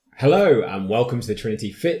Hello and welcome to the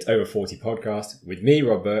Trinity Fit Over 40 podcast with me,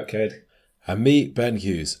 Rob Birkhead. And me, Ben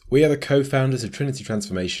Hughes. We are the co-founders of Trinity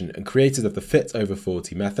Transformation and creators of the Fit Over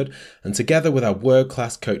 40 method, and together with our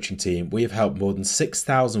world-class coaching team, we have helped more than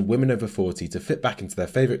 6,000 women over 40 to fit back into their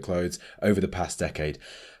favourite clothes over the past decade.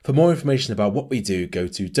 For more information about what we do, go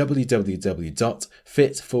to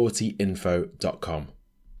www.fit40info.com.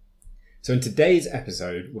 So in today's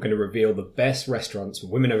episode, we're going to reveal the best restaurants for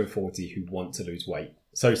women over 40 who want to lose weight.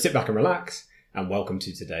 So sit back and relax, and welcome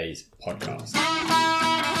to today's podcast.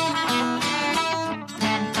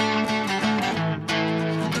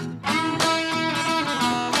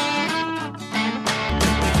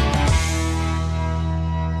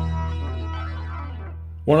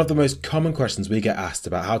 One of the most common questions we get asked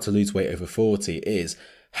about how to lose weight over 40 is,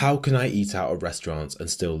 how can I eat out at restaurants and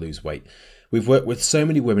still lose weight? We've worked with so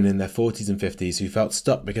many women in their 40s and 50s who felt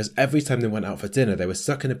stuck because every time they went out for dinner, they were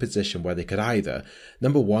stuck in a position where they could either,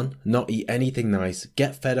 number one, not eat anything nice,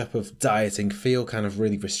 get fed up of dieting, feel kind of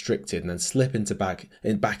really restricted and then slip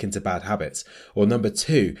back into bad habits. Or number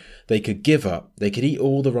two, they could give up, they could eat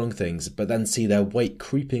all the wrong things, but then see their weight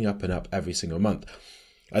creeping up and up every single month.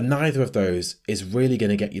 And neither of those is really going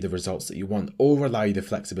to get you the results that you want or allow you the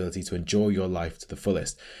flexibility to enjoy your life to the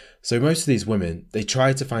fullest. So most of these women, they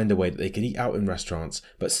try to find a way that they can eat out in restaurants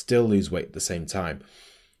but still lose weight at the same time.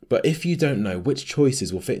 But if you don't know which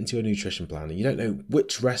choices will fit into your nutrition plan and you don't know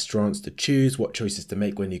which restaurants to choose, what choices to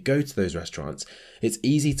make when you go to those restaurants, it's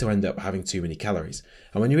easy to end up having too many calories.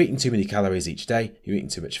 And when you're eating too many calories each day, you're eating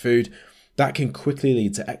too much food, that can quickly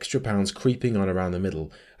lead to extra pounds creeping on around the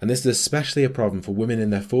middle. And this is especially a problem for women in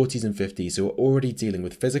their 40s and 50s who are already dealing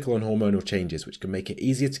with physical and hormonal changes, which can make it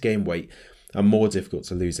easier to gain weight and more difficult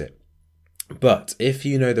to lose it. But if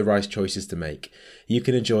you know the right choices to make, you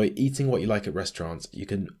can enjoy eating what you like at restaurants, you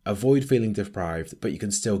can avoid feeling deprived, but you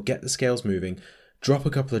can still get the scales moving, drop a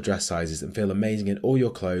couple of dress sizes and feel amazing in all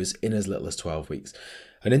your clothes in as little as 12 weeks.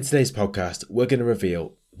 And in today's podcast, we're going to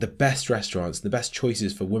reveal the best restaurants, the best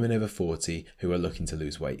choices for women over 40 who are looking to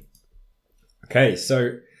lose weight. Okay,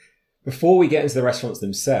 so before we get into the restaurants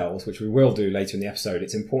themselves, which we will do later in the episode,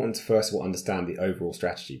 it's important to first of all understand the overall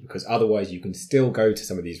strategy, because otherwise you can still go to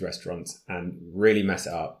some of these restaurants and really mess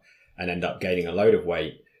it up and end up gaining a load of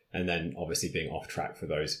weight and then obviously being off track for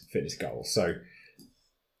those fitness goals. So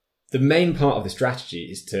the main part of the strategy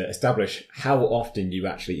is to establish how often you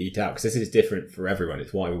actually eat out, because this is different for everyone.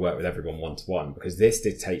 It's why we work with everyone one-to-one, because this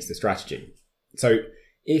dictates the strategy. So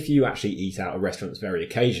if you actually eat out at restaurants very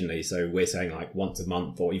occasionally, so we're saying like once a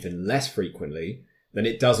month or even less frequently, then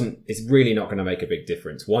it's really not going to make a big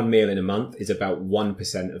difference. One meal in a month is about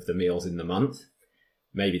 1% of the meals in the month.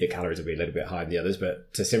 Maybe the calories will be a little bit higher than the others,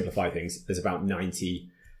 but to simplify things, there's about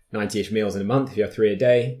 90-ish meals in a month. If you have 3 a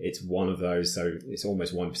day, it's one of those, so it's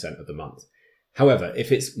almost 1% of the month. However,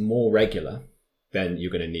 if it's more regular, then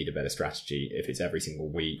you're going to need a better strategy. If it's every single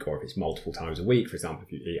week or if it's multiple times a week, for example,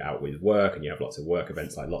 if you eat out with work and you have lots of work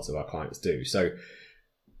events like lots of our clients do. So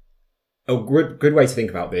a good way to think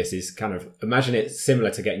about this is kind of imagine it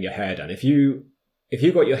similar to getting your hair done. If you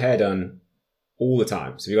got your hair done all the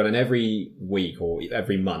time, so you've got an every week or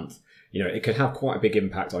every month, it could have quite a big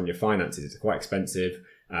impact on your finances. It's quite expensive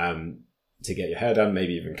to get your hair done,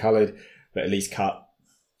 maybe even coloured, but at least cut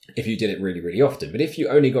if you did it really, really often. But if you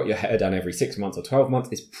only got your hair done every 6 months or 12 months,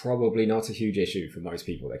 it's probably not a huge issue for most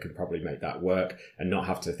people. They could probably make that work and not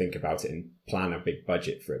have to think about it and plan a big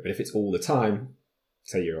budget for it. But if it's all the time,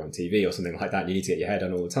 say you're on TV or something like that, and you need to get your hair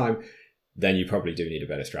done all the time, then you probably do need a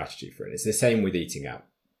better strategy for it. It's the same with eating out.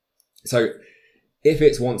 So if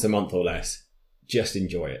it's once a month or less, just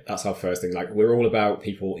enjoy it. That's our first thing. Like, we're all about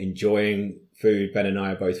people enjoying food. Ben and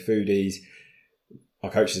I are both foodies. Our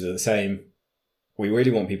coaches are the same. We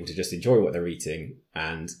really want people to just enjoy what they're eating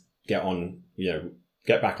and get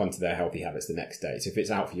back onto their healthy habits the next day. So if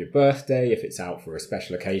it's out for your birthday, if it's out for a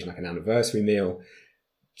special occasion like an anniversary meal,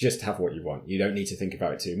 just have what you want. You don't need to think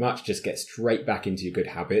about it too much. Just get straight back into your good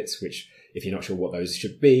habits, which if you're not sure what those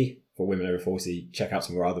should be for women over 40, check out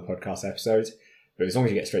some of our other podcast episodes. But as long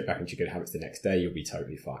as you get straight back into your good habits the next day, you'll be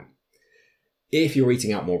totally fine. If you're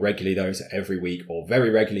eating out more regularly, though, so every week or very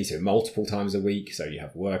regularly, so multiple times a week, so you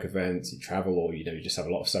have work events, you travel, or you just have a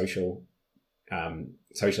lot of social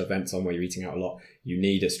events on where you're eating out a lot, you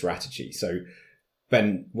need a strategy. So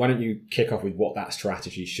Ben, why don't you kick off with what that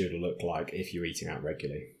strategy should look like if you're eating out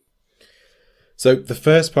regularly? So the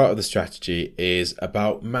first part of the strategy is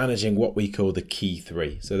about managing what we call the key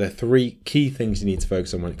three. So there are 3 key things you need to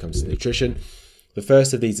focus on when it comes to nutrition. The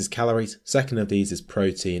first of these is calories, second of these is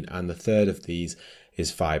protein, and the third of these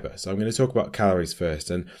is fiber. So I'm going to talk about calories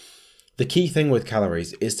first. And the key thing with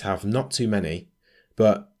calories is to have not too many,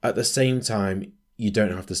 but at the same time, you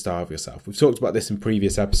don't have to starve yourself. We've talked about this in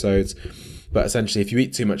previous episodes, but essentially if you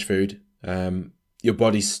eat too much food, your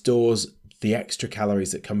body stores the extra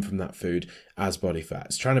calories that come from that food as body fat.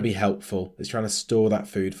 It's trying to be helpful. It's trying to store that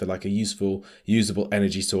food for like a useful, usable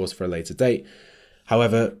energy source for a later date.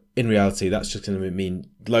 However, in reality, that's just going to mean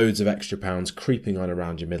loads of extra pounds creeping on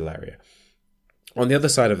around your middle area. On the other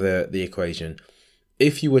side of the equation,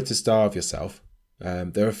 if you were to starve yourself,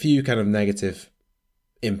 there are a few kind of negative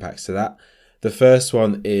impacts to that. The first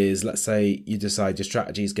one is, let's say you decide your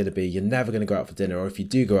strategy is going to be you're never going to go out for dinner, or if you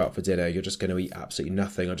do go out for dinner, you're just going to eat absolutely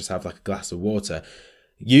nothing or just have like a glass of water.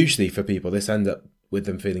 Usually for people, this ends up with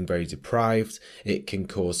them feeling very deprived. It can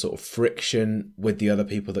cause sort of friction with the other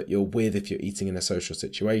people that you're with if you're eating in a social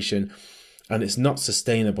situation, and it's not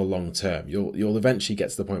sustainable long term. You'll eventually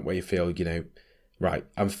get to the point where you feel, right,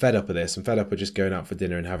 I'm fed up of this. I'm fed up of just going out for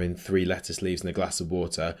dinner and having 3 lettuce leaves and a glass of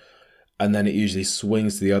water. And then it usually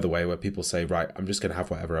swings to the other way where people say, right, I'm just going to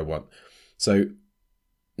have whatever I want. So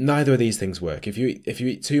neither of these things work. If you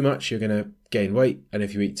eat too much, you're going to gain weight. And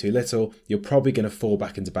if you eat too little, you're probably going to fall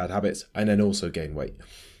back into bad habits and then also gain weight.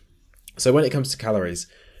 So when it comes to calories,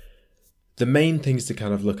 the main things to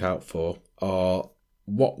kind of look out for are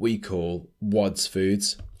what we call WADS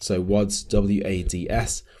foods. So WADS,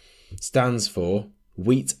 W-A-D-S, stands for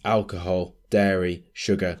wheat, alcohol, dairy,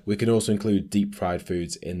 sugar. We can also include deep fried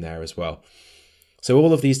foods in there as well. So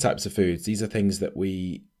all of these types of foods, these are things that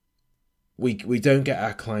we don't get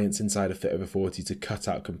our clients inside of Fit Over 40 to cut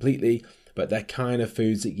out completely, but they're kind of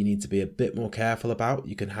foods that you need to be a bit more careful about.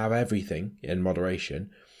 You can have everything in moderation,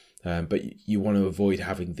 but you want to avoid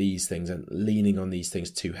having these things and leaning on these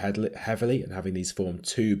things too heavily and having these form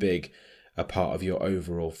too big a part of your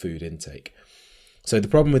overall food intake. So the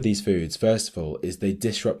problem with these foods, first of all, is they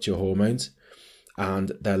disrupt your hormones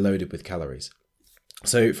and they're loaded with calories.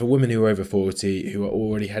 So for women who are over 40, who are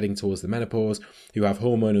already heading towards the menopause, who have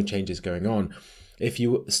hormonal changes going on, if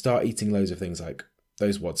you start eating loads of things like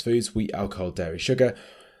those WADS foods, wheat, alcohol, dairy, sugar,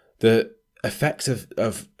 the effects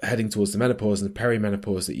of heading towards the menopause and the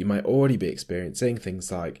perimenopause that you might already be experiencing,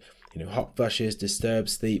 things like hot flushes,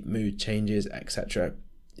 disturbed sleep, mood changes, etc.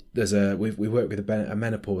 We work with a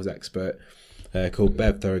menopause expert called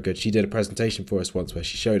Bev Thorogood. She did a presentation for us once where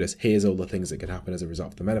she showed us here's all the things that can happen as a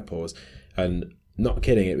result of the menopause, and not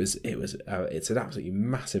kidding, it's an absolutely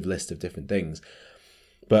massive list of different things.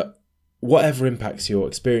 But whatever impacts you're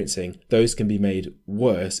experiencing, those can be made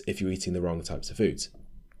worse if you're eating the wrong types of foods.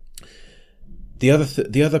 The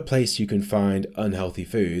other place you can find unhealthy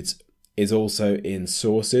foods is also in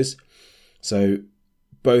sauces. So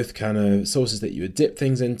both kind of sauces that you would dip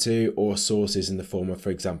things into, or sauces in the form of,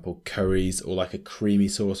 for example, curries or like a creamy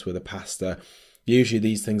sauce with a pasta. Usually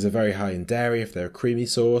these things are very high in dairy if they're a creamy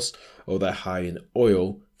sauce, or they're high in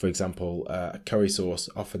oil. For example, a curry sauce,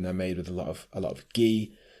 often they're made with a lot of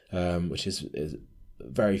ghee, which is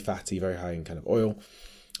very fatty, very high in kind of oil.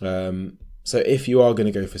 So if you are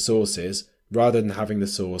going to go for sauces, rather than having the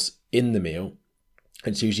sauce in the meal,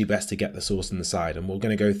 it's usually best to get the sauce on the side. And we're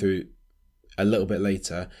going to go through a little bit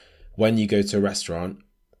later, when you go to a restaurant,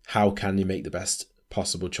 how can you make the best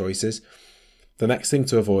possible choices? The next thing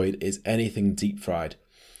to avoid is anything deep fried.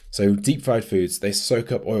 So deep fried foods, they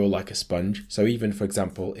soak up oil like a sponge. So even, for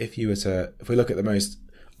example, if we look at the most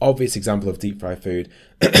obvious example of deep fried food,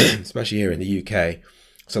 especially here in the UK,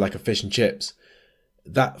 so like a fish and chips,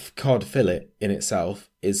 that cod fillet in itself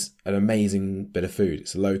is an amazing bit of food.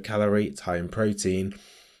 It's low calorie, it's high in protein.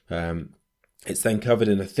 It's then covered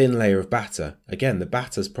in a thin layer of batter. Again, the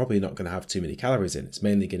batter's probably not going to have too many calories in. It's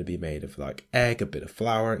mainly going to be made of like egg, a bit of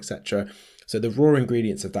flour, etc. So the raw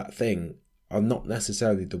ingredients of that thing are not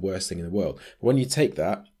necessarily the worst thing in the world. But when you take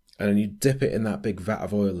that and then you dip it in that big vat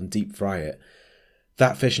of oil and deep fry it,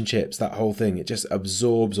 that fish and chips, that whole thing, it just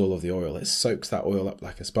absorbs all of the oil. It soaks that oil up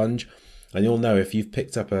like a sponge. And you'll know if you've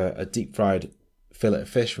picked up a deep fried fillet of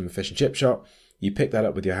fish from a fish and chip shop, you pick that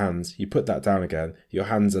up with your hands, you put that down again, your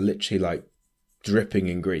hands are literally like dripping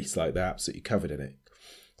in grease, like they're absolutely covered in it.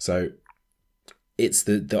 So it's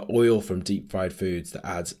the oil from deep fried foods that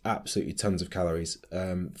adds absolutely tons of calories.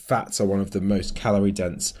 Fats are one of the most calorie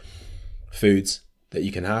dense foods that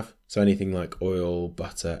you can have. So anything like oil,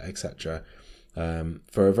 butter, etc.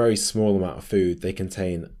 For a very small amount of food, they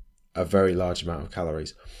contain a very large amount of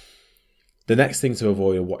calories. The next thing to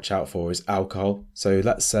avoid or watch out for is alcohol. So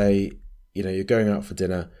let's say you're going out for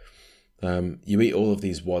dinner. You eat all of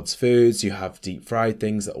these WADS foods, you have deep fried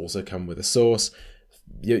things that also come with a sauce.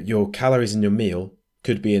 Your calories in your meal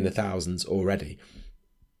could be in the thousands already.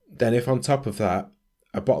 Then if on top of that,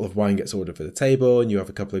 a bottle of wine gets ordered for the table and you have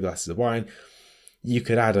a couple of glasses of wine, you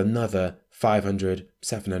could add another 500,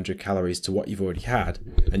 700 calories to what you've already had,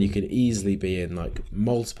 and you can easily be in like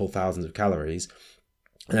multiple thousands of calories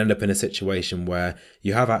and end up in a situation where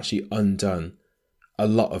you have actually undone a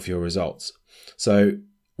lot of your results. So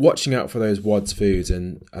watching out for those WODs foods,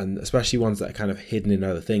 and especially ones that are kind of hidden in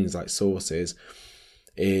other things like sauces,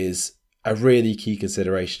 is a really key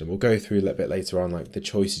consideration. We'll go through a little bit later on like the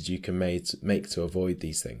choices you can make to avoid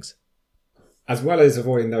these things. As well as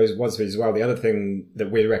avoiding those WODs foods as well, the other thing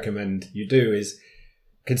that we'd recommend you do is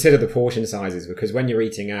consider the portion sizes, because when you're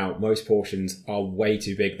eating out, most portions are way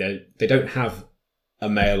too big. They don't have a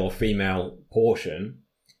male or female portion,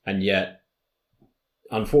 and yet,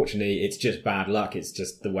 unfortunately, it's just bad luck. It's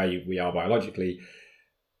just the way we are biologically.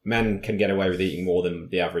 Men can get away with eating more than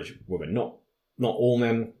the average woman. Not all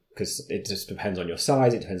men, because it just depends on your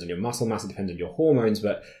size, it depends on your muscle mass, it depends on your hormones,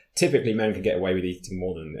 but typically men can get away with eating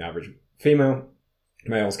more than the average female.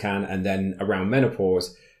 Males can, and then around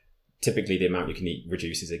menopause, typically the amount you can eat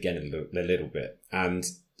reduces again a little bit. And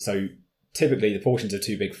so typically the portions are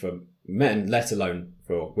too big for men, let alone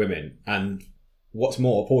for women. And what's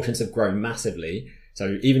more, portions have grown massively.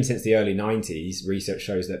 So even since the early 90s, research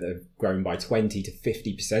shows that they've grown by 20 to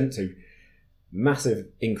 50%. So massive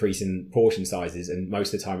increase in portion sizes, and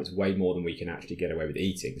most of the time it's way more than we can actually get away with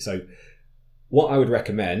eating. So what I would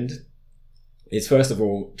recommend is, first of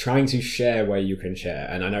all, trying to share where you can share.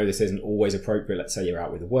 And I know this isn't always appropriate. Let's say you're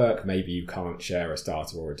out with work, maybe you can't share a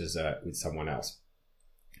starter or a dessert with someone else.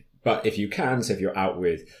 But if you can, so if you're out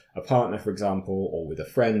with a partner, for example, or with a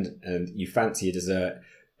friend, and you fancy a dessert,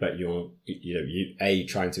 but you're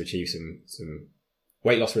trying to achieve some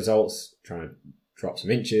weight loss results, trying to drop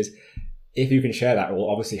some inches, if you can share that, or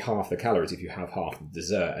obviously half the calories if you have half the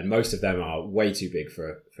dessert, and most of them are way too big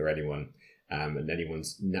for anyone and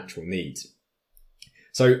anyone's natural needs.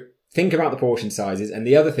 So think about the portion sizes. And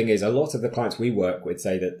the other thing is, a lot of the clients we work with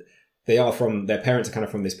say that their parents are kind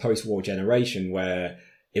of from this post-war generation where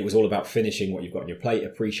it was all about finishing what you've got on your plate,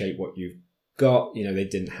 appreciate what you've got. They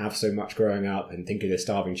didn't have so much growing up, and think of the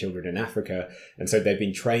starving children in Africa. And so they've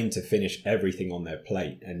been trained to finish everything on their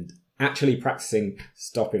plate, and actually practicing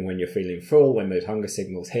stopping when you're feeling full, when those hunger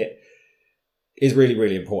signals hit, is really,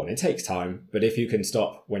 really important. It takes time, but if you can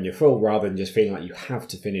stop when you're full rather than just feeling like you have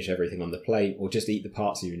to finish everything on the plate or just eat the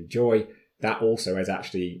parts you enjoy, that also is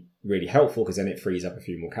actually really helpful, because then it frees up a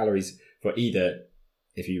few more calories for either,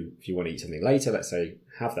 if you want to eat something later, let's say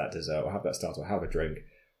have that dessert or have that starter or have a drink,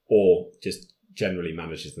 or just generally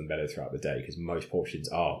manages them better throughout the day, because most portions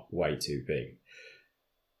are way too big.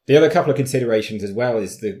 The other couple of considerations as well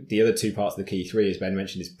is the other two parts of the key three, as Ben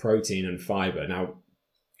mentioned, is protein and fiber. Now,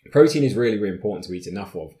 protein is really, really important to eat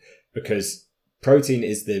enough of, because protein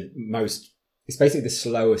is it's basically the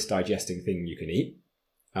slowest digesting thing you can eat,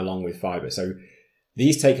 along with fiber. So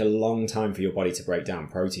these take a long time for your body to break down.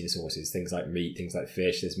 Protein sources, things like meat, things like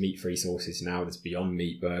fish, there's meat-free sources now, there's Beyond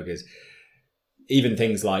Meat burgers, even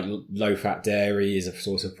things like low-fat dairy is a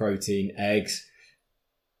source of protein, eggs.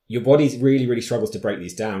 Your body really, really struggles to break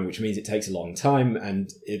these down, which means it takes a long time, and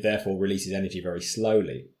it therefore releases energy very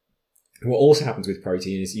slowly. What also happens with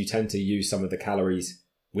protein is you tend to use some of the calories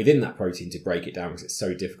within that protein to break it down, because it's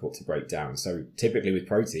so difficult to break down. So typically with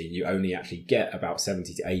protein, you only actually get about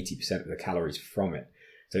 70 to 80% of the calories from it.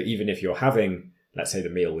 So even if you're having, let's say the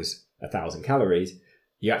meal was 1,000 calories,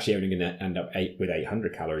 you're actually only going to end up with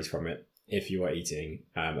 800 calories from it if you are eating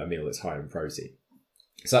a meal that's high in protein.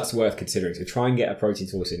 So that's worth considering. So try and get a protein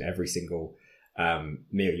source in every single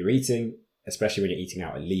meal you're eating, especially when you're eating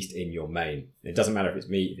out, at least in your main. It doesn't matter if it's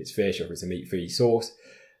meat, if it's fish, or if it's a meat-free source,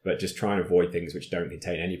 but just try and avoid things which don't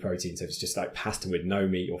contain any protein. So if it's just like pasta with no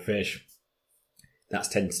meat or fish, that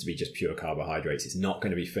tends to be just pure carbohydrates. It's not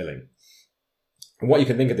going to be filling. And what you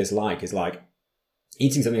can think of this like is like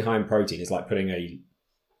eating something high in protein is like putting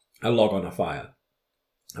a log on a fire.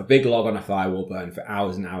 A big log on a fire will burn for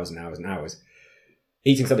hours and hours and hours and hours.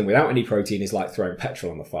 Eating something without any protein is like throwing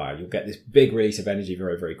petrol on the fire. You'll get this big release of energy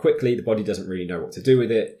very, very quickly. The body doesn't really know what to do with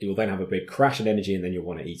it. You'll then have a big crash in energy, and then you'll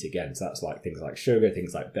want to eat again. So that's like things like sugar,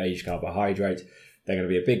 things like beige carbohydrate. They're going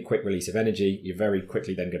to be a big, quick release of energy. You're very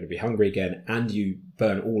quickly then going to be hungry again, and you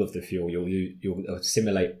burn all of the fuel. You'll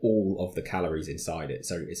assimilate all of the calories inside it.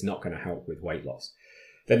 So it's not going to help with weight loss.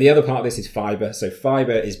 Then the other part of this is fiber. So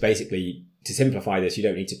fiber is basically, to simplify this, you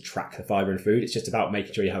don't need to track the fiber in food. It's just about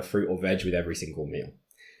making sure you have fruit or veg with every single meal.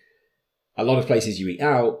 A lot of places you eat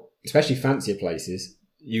out, especially fancier places,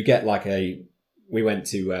 you get like we went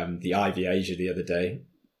to the Ivy Asia the other day,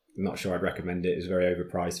 I'm not sure I'd recommend it. It was very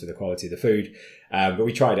overpriced for the quality of the food. But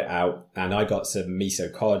we tried it out and I got some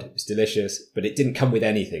miso cod. It was delicious, but it didn't come with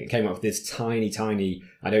anything. It came up with this tiny,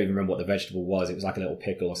 I don't even remember what the vegetable was. It was like a little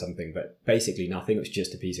pickle or something, but basically nothing. It was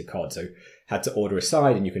just a piece of cod. So had to order a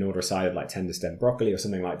side, and you can order a side of like tender stem broccoli or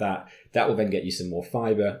something like that. That will then get you some more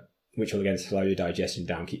fiber, which will again slow your digestion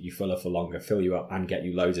down, keep you fuller for longer, fill you up and get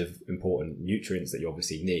you loads of important nutrients that you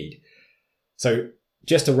obviously need. So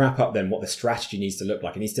just to wrap up then, what the strategy needs to look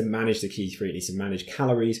like, it needs to manage the key three. It needs to manage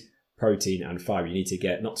calories, protein and fiber. You need to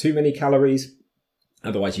get not too many calories,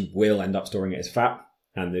 otherwise you will end up storing it as fat.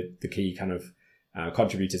 And the key kind of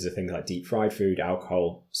contributors are things like deep fried food,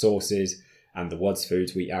 alcohol, sauces, and the WODs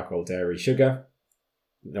foods, wheat, alcohol, dairy, sugar.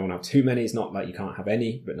 You don't want to have too many. It's not like you can't have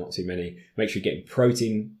any, but not too many. Make sure you're getting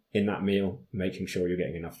protein in that meal, making sure you're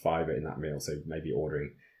getting enough fiber in that meal. So maybe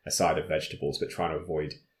ordering a side of vegetables, but trying to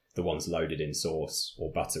avoid the ones loaded in sauce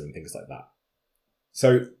or butter and things like that.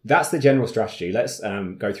 So that's the general strategy. Let's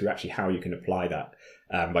go through actually how you can apply that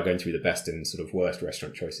by going through the best and sort of worst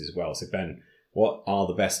restaurant choices as well. So Ben, what are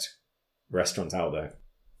the best restaurants out there?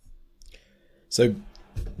 So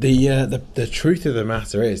the truth of the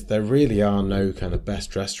matter is there really are no kind of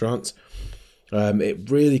best restaurants. It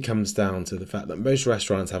really comes down to the fact that most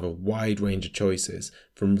restaurants have a wide range of choices,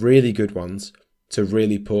 from really good ones to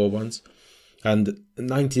really poor ones. And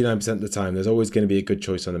 99% of the time, there's always going to be a good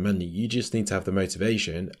choice on the menu. You just need to have the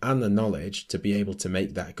motivation and the knowledge to be able to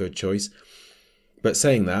make that good choice. But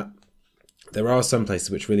saying that, there are some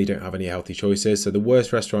places which really don't have any healthy choices. So the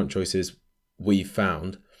worst restaurant choices we've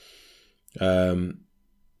found are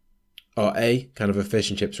kind of a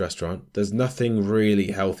fish and chips restaurant. There's nothing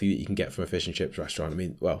really healthy that you can get from a fish and chips restaurant. I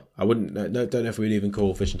mean, well, I don't know if we'd even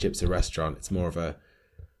call fish and chips a restaurant. It's more of a,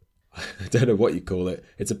 I don't know what you call it.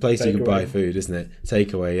 It's a place you can buy food, isn't it?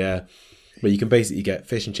 Takeaway, yeah. But you can basically get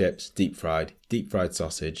fish and chips, deep fried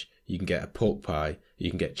sausage. You can get a pork pie. You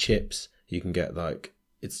can get chips. You can get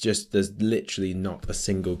there's literally not a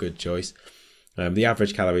single good choice. The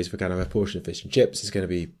average calories for kind of a portion of fish and chips is going to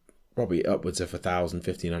be probably upwards of 1,000,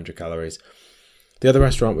 1,500 calories. The other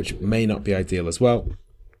restaurant, which may not be ideal as well,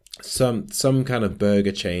 some kind of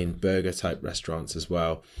burger type restaurants as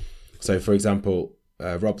well. So for example,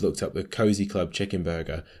 Rob looked up the Cozy Club chicken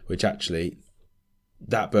burger, which actually,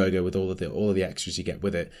 that burger with all of the extras you get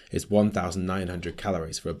with it is 1,900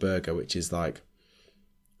 calories for a burger, which is like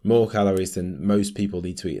more calories than most people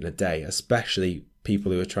need to eat in a day, especially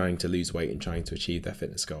people who are trying to lose weight and trying to achieve their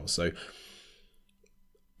fitness goals. So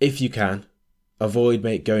if you can, avoid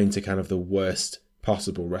going to kind of the worst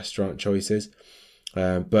possible restaurant choices.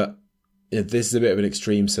 But this is a bit of an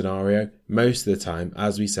extreme scenario. Most of the time,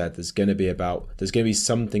 as we said, there's going to be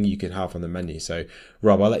something you can have on the menu. So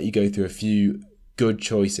Rob, I'll let you go through a few good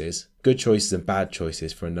choices and bad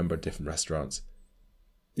choices for a number of different restaurants.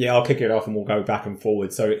 Yeah, I'll kick it off and we'll go back and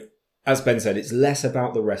forward. So as Ben said, it's less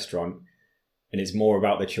about the restaurant and it's more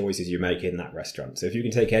about the choices you make in that restaurant. So if you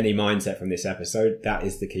can take any mindset from this episode, that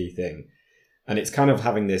is the key thing. And it's kind of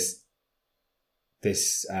having this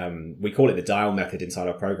we call it the dial method inside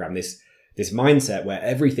our program, this mindset where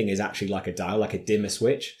everything is actually like a dial, like a dimmer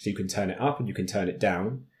switch. So you can turn it up and you can turn it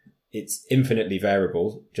down. It's infinitely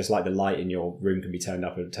variable, just like the light in your room can be turned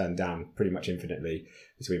up and turned down pretty much infinitely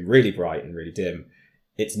between really bright and really dim.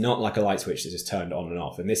 It's not like a light switch that's just turned on and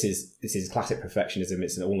off. And this is classic perfectionism.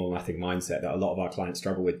 It's an all or nothing mindset that a lot of our clients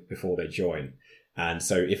struggle with before they join. And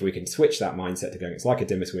so if we can switch that mindset to going, it's like a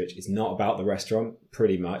dimmer switch. It's not about the restaurant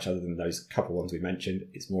pretty much, other than those couple ones we mentioned.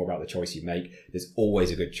 It's more about the choice you make. There's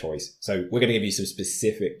always a good choice. So we're going to give you some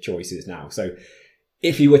specific choices now. So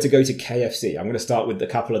if you were to go to KFC, I'm going to start with a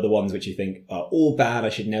couple of the ones which you think are all bad. I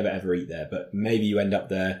should never ever eat there, but maybe you end up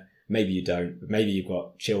there. Maybe you don't. Maybe you've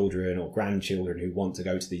got children or grandchildren who want to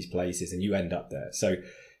go to these places and you end up there. So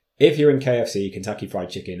if you're in KFC, Kentucky Fried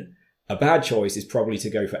Chicken, a bad choice is probably to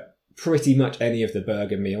go for pretty much any of the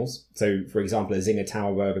burger meals. So for example, a Zinger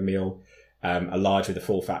Tower burger meal, a large with a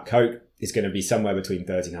full fat Coke is going to be somewhere between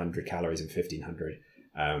 1,300 calories and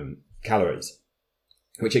 1,500 calories,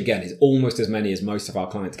 which again is almost as many as most of our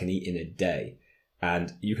clients can eat in a day.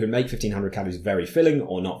 And you can make 1,500 calories very filling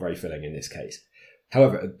or not very filling in this case.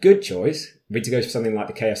 However, a good choice would be to go for something like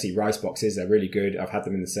the KFC rice boxes. They're really good. I've had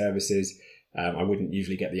them in the services. I wouldn't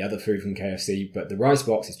usually get the other food from KFC, but the rice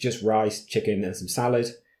box is just rice, chicken, and some salad,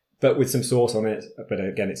 but with some sauce on it. But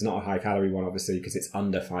again, it's not a high calorie one, obviously, because it's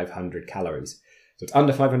under 500 calories. So it's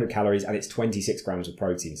under 500 calories and it's 26 grams of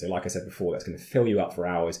protein. So like I said before, that's going to fill you up for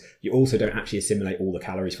hours. You also don't actually assimilate all the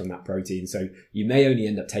calories from that protein. So you may only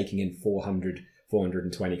end up taking in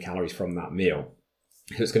 420 calories from that meal.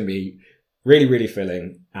 So it's going to be Really, really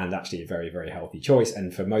filling, and actually a very, very healthy choice.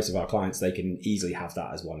 And for most of our clients, they can easily have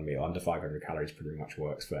that as one meal. Under 500 calories pretty much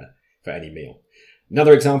works for any meal.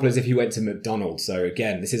 Another example is if you went to McDonald's. So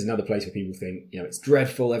again, this is another place where people think, it's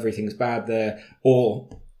dreadful, everything's bad there, or,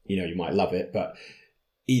 you might love it, but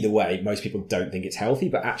either way, most people don't think it's healthy,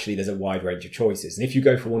 but actually there's a wide range of choices. And if you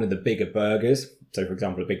go for one of the bigger burgers, so for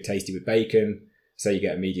example, a big tasty with bacon, say you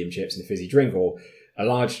get a medium chips and a fizzy drink, or a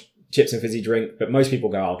large chips and fizzy drink, but most people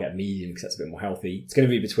go, I'll get medium because that's a bit more healthy. It's going to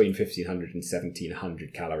be between 1,500 and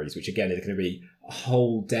 1,700 calories, which again is going to be a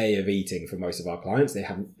whole day of eating for most of our clients.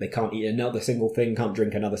 They can't eat another single thing, can't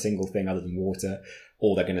drink another single thing other than water,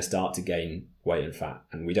 or they're going to start to gain weight and fat,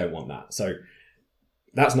 and we don't want that. So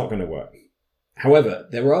that's not going to work. However,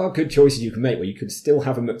 there are good choices you can make where you could still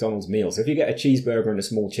have a McDonald's meal. So if you get a cheeseburger and a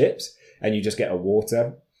small chips and you just get a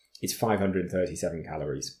water, it's 537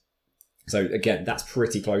 calories. So again, that's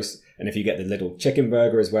pretty close. And if you get the little chicken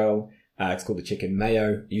burger as well, it's called the chicken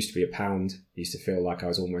mayo. It used to be £1. It used to feel like I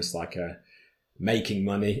was almost like making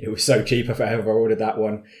money. It was so cheap if I ever ordered that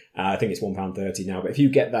one. I think it's £1.30 now. But if you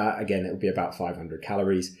get that, again, it will be about 500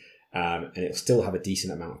 calories. And it'll still have a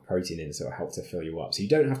decent amount of protein in, so it'll help to fill you up. So you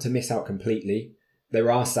don't have to miss out completely. There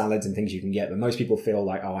are salads and things you can get, but most people feel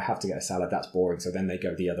like, I have to get a salad, that's boring. So then they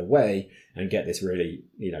go the other way and get this really,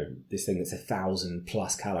 this thing that's 1,000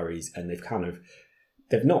 plus calories, and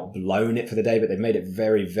they've not blown it for the day, but they've made it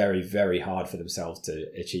very, very, very hard for themselves to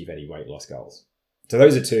achieve any weight loss goals. So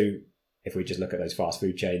those are two, if we just look at those fast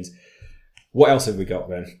food chains. What else have we got,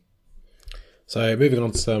 Ben? So moving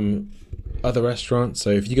on to some other restaurants. So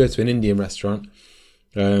if you go to an Indian restaurant,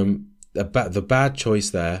 the bad choice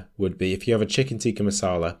there would be if you have a chicken tikka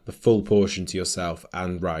masala, the full portion to yourself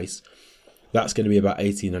and rice, that's going to be about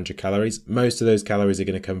 1,800 calories. Most of those calories are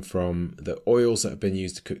going to come from the oils that have been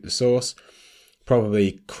used to cook the sauce,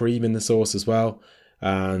 probably cream in the sauce as well,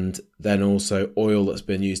 and then also oil that's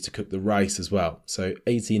been used to cook the rice as well. So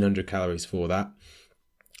 1,800 calories for that.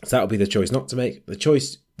 So that would be the choice not to make. The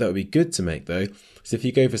choice that would be good to make, though, is if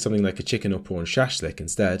you go for something like a chicken or prawn shashlik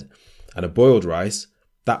instead, and a boiled rice,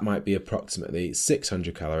 that might be approximately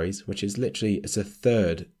 600 calories, which is it's a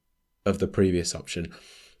third of the previous option.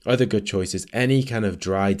 Other good choices, any kind of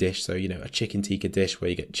dry dish, so, a chicken tikka dish where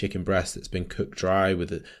you get chicken breast that's been cooked dry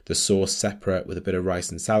with the sauce separate with a bit of rice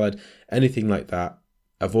and salad, anything like that,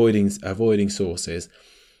 avoiding sauces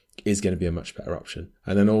is going to be a much better option.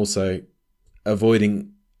 And then also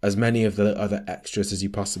avoiding as many of the other extras as you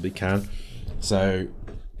possibly can. So,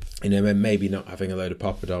 maybe not having a load of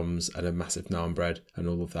poppadoms and a massive naan bread and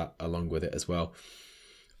all of that along with it as well.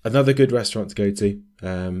 Another good restaurant to go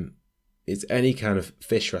to is any kind of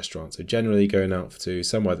fish restaurant. So generally going out to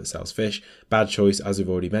somewhere that sells fish. Bad choice, as we've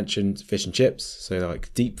already mentioned, fish and chips. So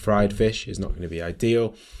like deep fried fish is not going to be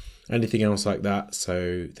ideal. Anything else like that,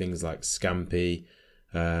 so things like scampi,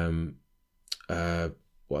 what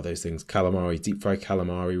are those things? Calamari, deep fried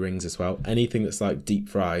calamari rings as well. Anything that's like deep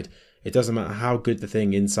fried, it doesn't matter how good the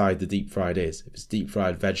thing inside the deep fried is. If it's deep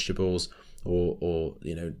fried vegetables or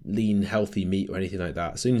lean healthy meat or anything like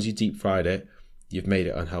that, as soon as you deep fried it, you've made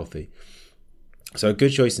it unhealthy. So a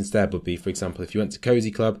good choice instead would be, for example, if you went to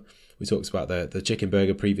Cozy Club, we talked about the chicken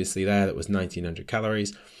burger previously there, that was 1,900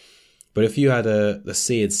 calories. But if you had the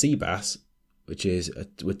seared sea bass, which is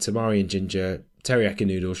with tamari and ginger, teriyaki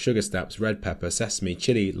noodles, sugar snaps, red pepper, sesame,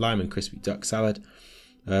 chili, lime and crispy duck salad.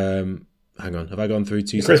 Hang on, have I gone through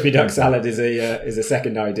two? The crispy duck salad is a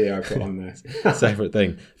second idea I put on there. Separate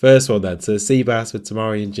thing. First one then. So sea bass with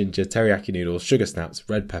tamari and ginger, teriyaki noodles, sugar snaps,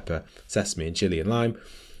 red pepper, sesame and chili and lime.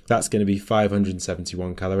 That's going to be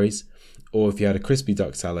 571 calories. Or if you had a crispy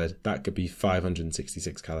duck salad, that could be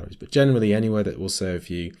 566 calories. But generally anywhere that will serve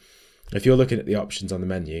you, if you're looking at the options on the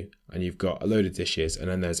menu and you've got a load of dishes and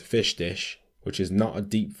then there's a fish dish, which is not a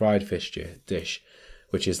deep fried fish dish,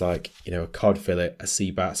 which is like, a cod fillet, a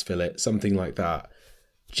sea bass fillet, something like that.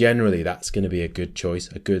 Generally, that's going to be a good choice,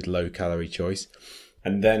 a good low calorie choice.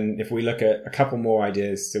 And then if we look at a couple more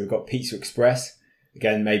ideas, so we've got Pizza Express.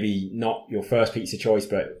 Again, maybe not your first pizza choice,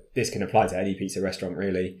 but this can apply to any pizza restaurant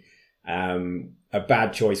really. A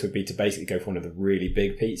bad choice would be to basically go for one of the really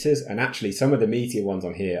big pizzas. And actually, some of the meatier ones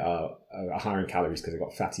on here are higher in calories because they've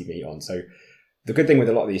got fatty meat on. So the good thing with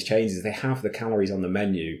a lot of these chains is they have the calories on the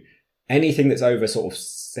menu. Anything that's over sort of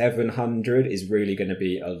 700 is really going to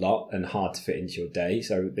be a lot and hard to fit into your day.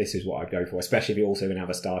 So this is what I'd go for, especially if you're also going to have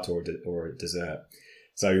a starter or a dessert.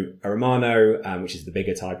 So a Romano, which is the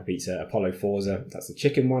bigger type of pizza, Apollo Forza, that's the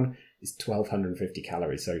chicken one, is 1,250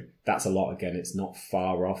 calories. So that's a lot. Again, it's not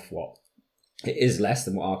far off it is less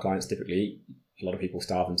than what our clients typically eat. A lot of people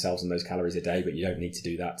starve themselves on those calories a day, but you don't need to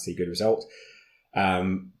do that to see good results.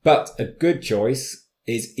 But a good choice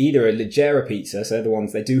is either a leggera pizza, so they're the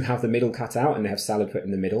ones, they do have the middle cut out and they have salad put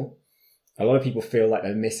in the middle. A lot of people feel like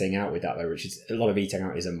they're missing out with that though, which is, a lot of eating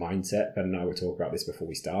out is a mindset. Ben and I will talk about this before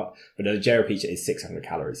we start. But a leggera pizza is 600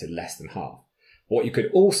 calories, so less than half. What you could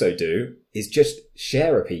also do is just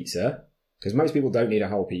share a pizza, because most people don't need a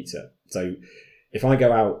whole pizza. So if I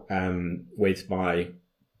go out with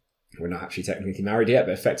we're not actually technically married yet,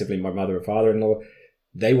 but effectively my mother and father-in-law,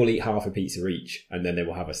 they will eat half a pizza each and then they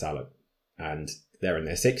will have a salad. And they're in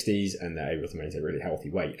their 60s and they're able to maintain a really healthy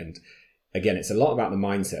weight. And again, it's a lot about the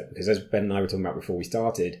mindset, because as Ben and I were talking about before we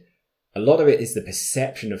started, a lot of it is the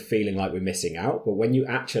perception of feeling like we're missing out. But when you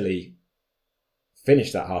actually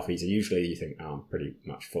finish that half pizza, usually you think, oh, I'm pretty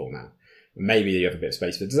much full now. Maybe you have a bit of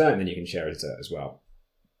space for dessert and then you can share a dessert as well.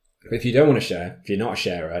 But if you don't want to share, if you're not a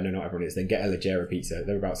sharer, I know not everyone is, then get a leggera pizza.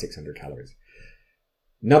 They're about 600 calories.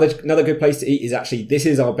 Another good place to eat is actually, this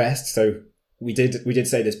is our best. So we did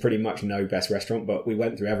say there's pretty much no best restaurant, but we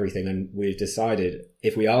went through everything and we've decided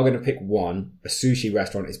if we are going to pick one, a sushi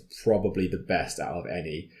restaurant is probably the best out of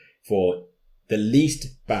any for the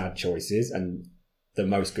least bad choices and the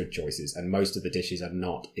most good choices. And most of the dishes are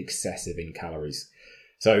not excessive in calories.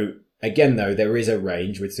 So again, though, there is a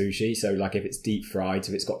range with sushi. So like if it's deep fried,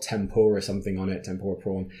 so if it's got tempura or something on it, tempura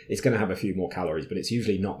prawn, it's going to have a few more calories, but it's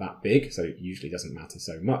usually not that big. So it usually doesn't matter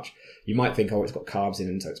so much. You might think, oh, it's got carbs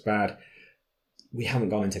in it, so it's bad. We haven't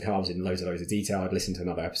gone into carbs in loads of detail. I'd listen to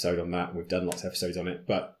another episode on that. We've done lots of episodes on it,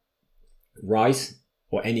 but rice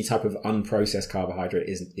or any type of unprocessed carbohydrate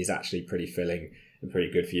is actually pretty filling and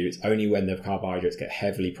pretty good for you. It's only when the carbohydrates get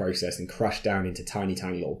heavily processed and crushed down into tiny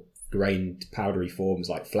little grained powdery forms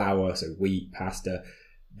like flour, so wheat, pasta,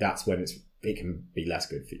 that's when it can be less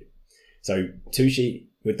good for you. So sushi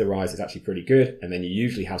with the rice is actually pretty good, and then you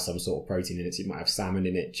usually have some sort of protein in it. So you might have salmon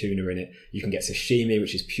in it, tuna in it. You can get sashimi,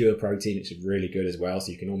 which is pure protein, which is really good as well.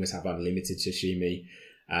 So you can almost have unlimited sashimi,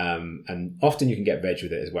 and often you can get veg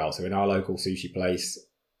with it as well. So in our local sushi place,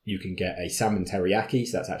 you can get a salmon teriyaki.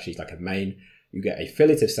 So that's actually like a main. You get a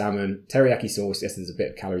fillet of salmon, teriyaki sauce. Yes, there's a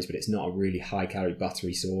bit of calories, but it's not a really high calorie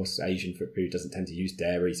buttery sauce. Asian food doesn't tend to use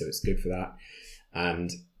dairy, so it's good for that.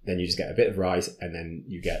 And then you just get a bit of rice, and then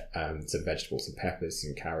you get some vegetables, some peppers,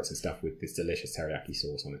 some carrots and stuff with this delicious teriyaki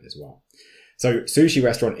sauce on it as well. So sushi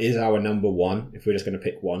restaurant is our number one if we're just going to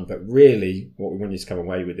pick one. But really what we want you to come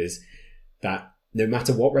away with is that no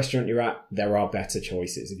matter what restaurant you're at, there are better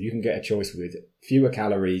choices. If you can get a choice with fewer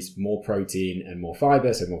calories, more protein and more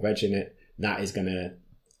fiber, so more veg in it, that is going to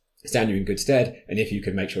stand you in good stead. And if you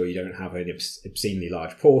can make sure you don't have an obscenely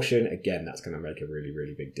large portion, again, that's going to make a really,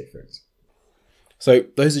 really big difference. So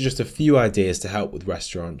those are just a few ideas to help with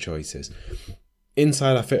restaurant choices.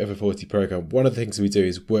 Inside our Fit Over 40 program, one of the things we do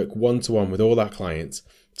is work one-to-one with all our clients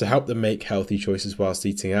to help them make healthy choices whilst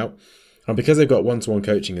eating out. And because they've got one-to-one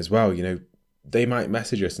coaching as well, you know, they might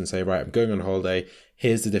message us and say, right, I'm going on holiday.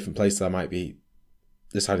 Here's the different places I might be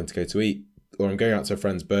deciding to go to eat. Or I'm going out to a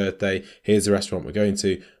friend's birthday. Here's the restaurant we're going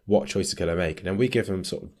to. What choices can I make? And then we give them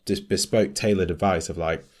sort of just bespoke, tailored advice of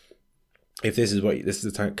like, if this is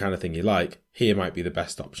the kind of thing you like, here might be the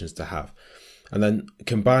best options to have. And then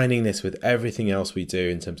combining this with everything else we do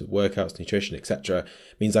in terms of workouts, nutrition, etc.,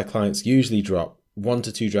 means our clients usually drop 1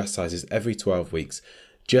 to 2 dress sizes every 12 weeks,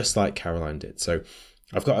 just like Caroline did. So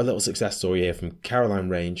I've got a little success story here from Caroline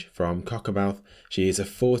Range from Cockermouth. She is a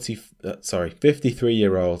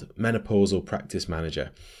 53-year-old menopausal practice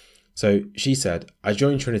manager. So she said, I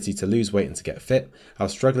joined Trinity to lose weight and to get fit. I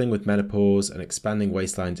was struggling with menopause and expanding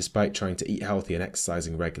waistline despite trying to eat healthy and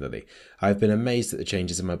exercising regularly. I have been amazed at the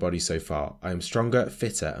changes in my body so far. I am stronger,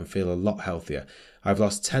 fitter and feel a lot healthier. I've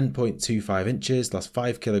lost 10.25 inches, lost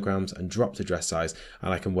 5 kilograms and dropped a dress size,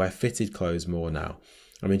 and I can wear fitted clothes more now.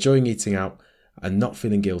 I'm enjoying eating out and not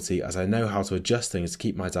feeling guilty as I know how to adjust things to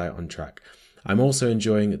keep my diet on track. I'm also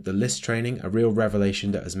enjoying the list training, a real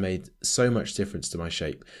revelation that has made so much difference to my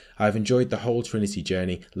shape. I've enjoyed the whole Trinity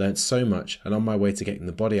journey, learnt so much, and on my way to getting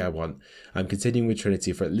the body I want. I'm continuing with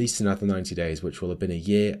Trinity for at least another 90 days, which will have been a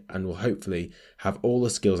year, and will hopefully have all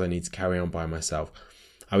the skills I need to carry on by myself.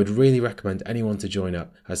 I would really recommend anyone to join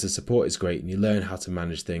up, as the support is great and you learn how to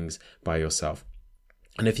manage things by yourself.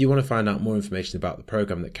 And if you want to find out more information about the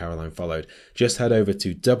program that Caroline followed, just head over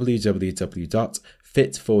to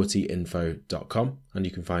www.fit40info.com and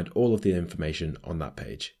you can find all of the information on that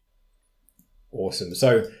page. Awesome.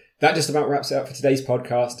 So that just about wraps it up for today's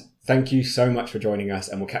podcast. Thank you so much for joining us,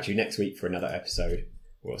 and we'll catch you next week for another episode.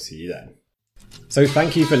 We'll see you then. So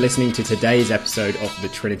thank you for listening to today's episode of the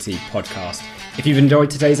Trinity podcast. If you've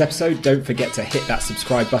enjoyed today's episode, don't forget to hit that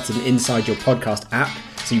subscribe button inside your podcast app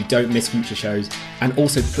so so you don't miss future shows. And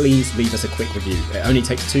also please leave us a quick review. It only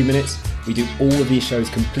takes 2 minutes. We do all of these shows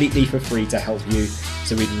completely for free to help you,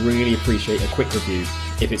 so we'd really appreciate a quick review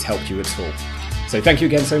if it's helped you at all. So thank you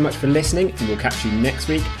again so much for listening, and we'll catch you next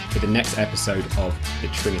week for the next episode of the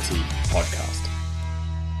Trinity podcast.